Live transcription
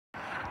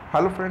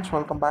Hello friends,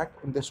 welcome back.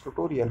 In this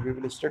tutorial, we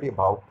will study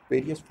about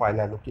various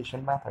file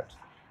allocation methods.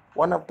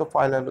 One of the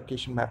file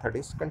allocation method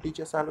is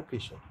contiguous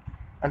allocation.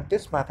 And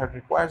this method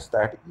requires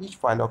that each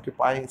file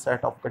occupy a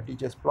set of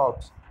contiguous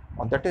blocks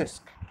on the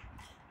disk.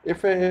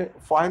 If a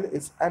file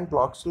is n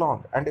blocks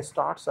long and it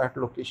starts at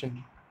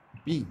location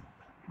B,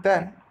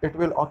 then it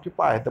will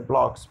occupy the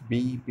blocks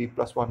B, B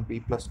plus 1, B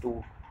plus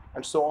 2,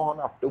 and so on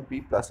up to B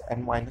plus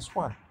n minus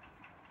 1.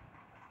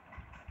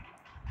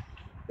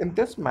 In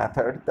this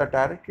method, the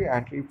directory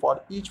entry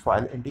for each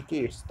file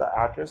indicates the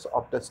address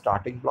of the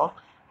starting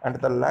block and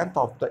the length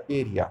of the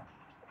area,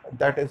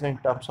 that is in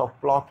terms of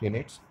block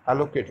units,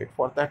 allocated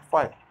for that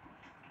file.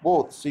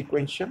 Both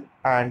sequential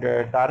and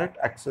direct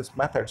access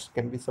methods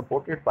can be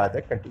supported by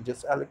the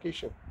contiguous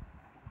allocation.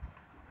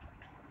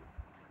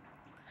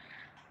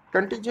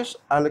 Contiguous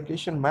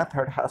allocation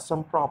method has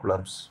some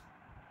problems.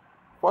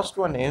 First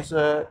one is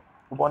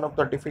one of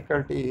the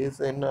difficulty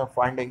is in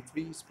finding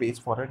free space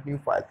for a new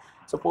file.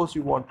 Suppose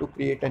you want to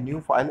create a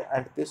new file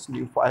and this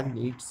new file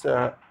needs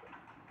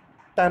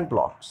 10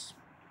 blocks.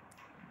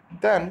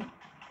 Then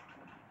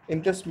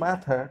in this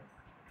method,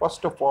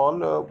 first of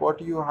all,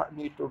 what you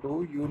need to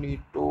do, you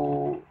need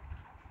to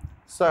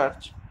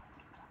search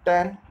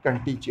 10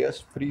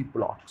 contiguous free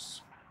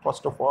blocks.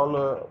 First of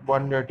all,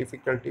 one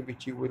difficulty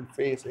which you will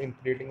face in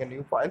creating a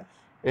new file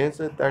is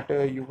that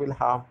you will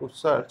have to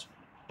search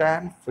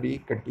 10 free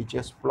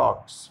contiguous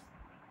blocks.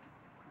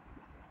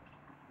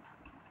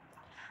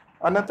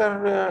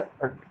 Another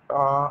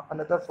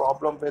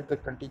problem with the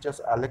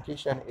contiguous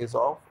allocation is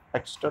of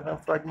external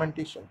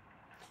fragmentation.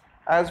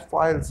 As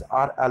files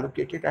are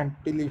allocated and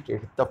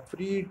deleted, the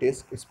free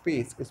disk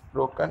space is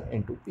broken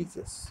into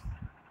pieces.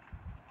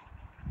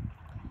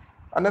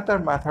 Another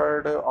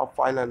method of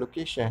file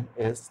allocation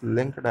is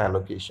linked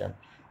allocation.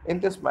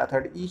 In this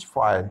method, each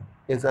file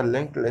is a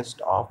linked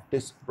list of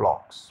disk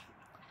blocks.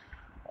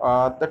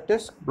 The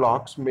disk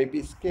blocks may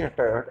be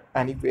scattered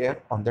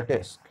anywhere on the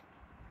disk.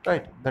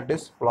 Right, the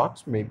disk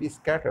blocks may be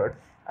scattered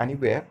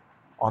anywhere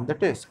on the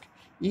disk.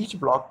 Each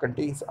block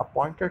contains a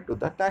pointer to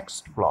the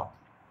next block.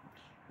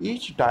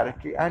 Each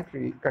directory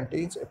entry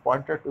contains a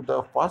pointer to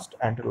the first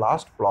and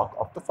last block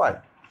of the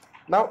file.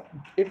 Now,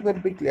 it will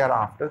be clear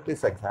after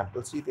this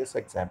example. See this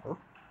example.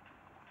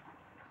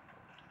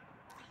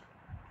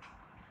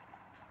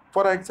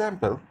 For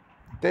example,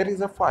 there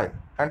is a file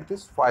and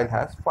this file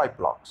has 5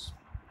 blocks.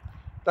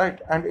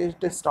 Right, and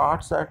it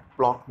starts at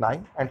block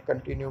 9 and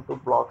continue to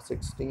block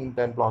 16,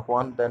 then block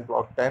 1, then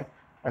block 10,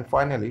 and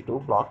finally to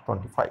block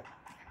 25.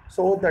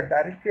 So the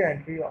directory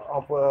entry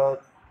of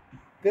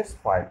this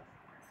file,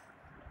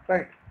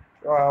 right,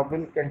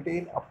 will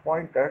contain a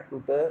pointer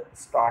to the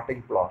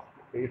starting block.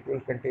 It will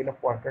contain a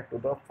pointer to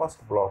the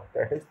first block,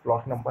 that is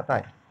block number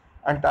 9.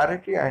 And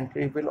directory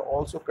entry will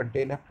also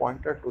contain a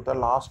pointer to the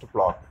last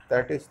block,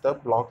 that is the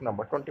block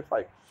number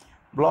 25.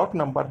 Block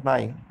number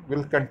 9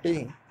 will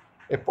contain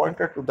a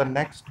pointer to the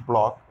next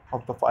block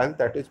of the file,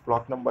 that is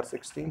block number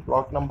 16.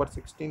 Block number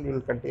 16 will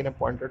contain a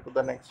pointer to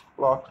the next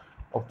block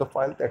of the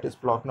file, that is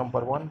block number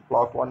 1.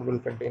 Block 1 will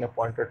contain a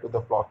pointer to the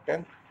block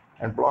 10,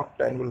 and block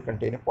 10 will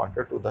contain a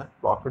pointer to the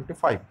block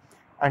 25.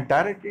 And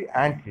directory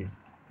entry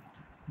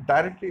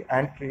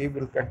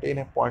will contain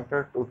a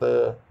pointer to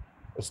the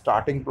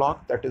starting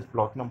block, that is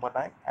block number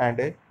 9,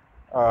 and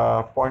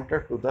a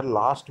pointer to the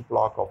last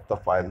block of the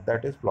file,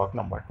 that is block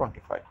number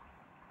 25.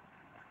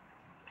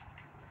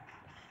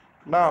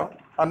 Now,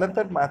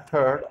 another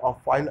method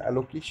of file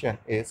allocation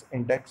is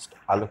indexed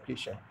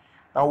allocation.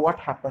 Now,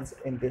 what happens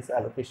in this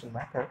allocation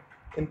method?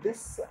 In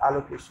this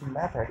allocation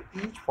method,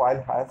 each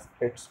file has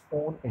its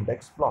own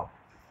index block.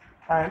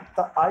 And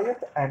the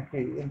ith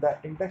entry in the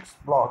index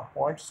block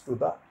points to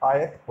the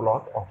ith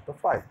block of the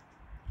file.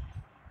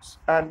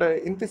 And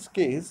in this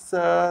case,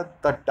 the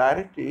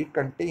directory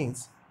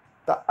contains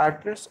the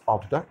address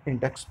of the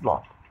index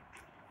block.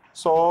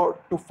 So,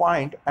 to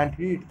find and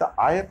read the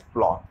ith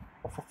block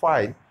of a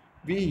file,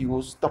 we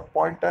use the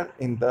pointer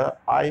in the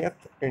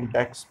ith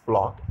index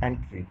block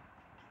entry.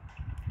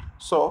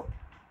 So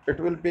it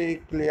will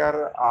be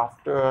clear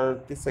after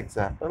this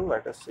example.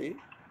 Let us see.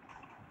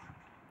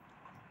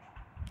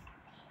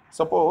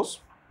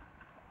 Suppose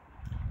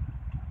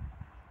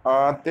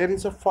there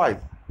is a file,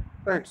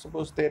 right?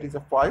 Suppose there is a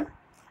file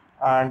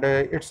and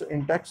its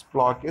index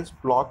block is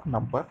block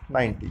number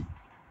 90,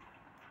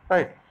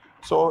 right?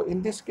 So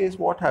in this case,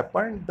 what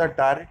happened? The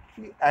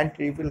directory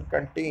entry will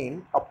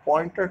contain a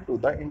pointer to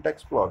the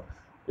index block.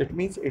 It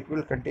means it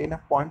will contain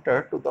a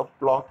pointer to the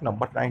block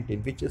number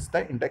 19, which is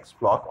the index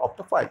block of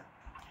the file.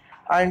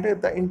 And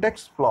the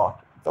index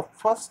block, the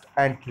first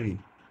entry,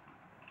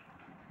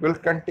 will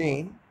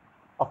contain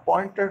a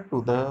pointer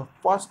to the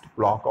first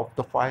block of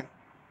the file.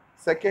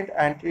 Second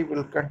entry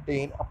will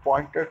contain a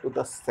pointer to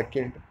the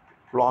second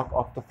block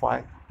of the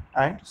file,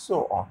 and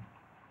so on.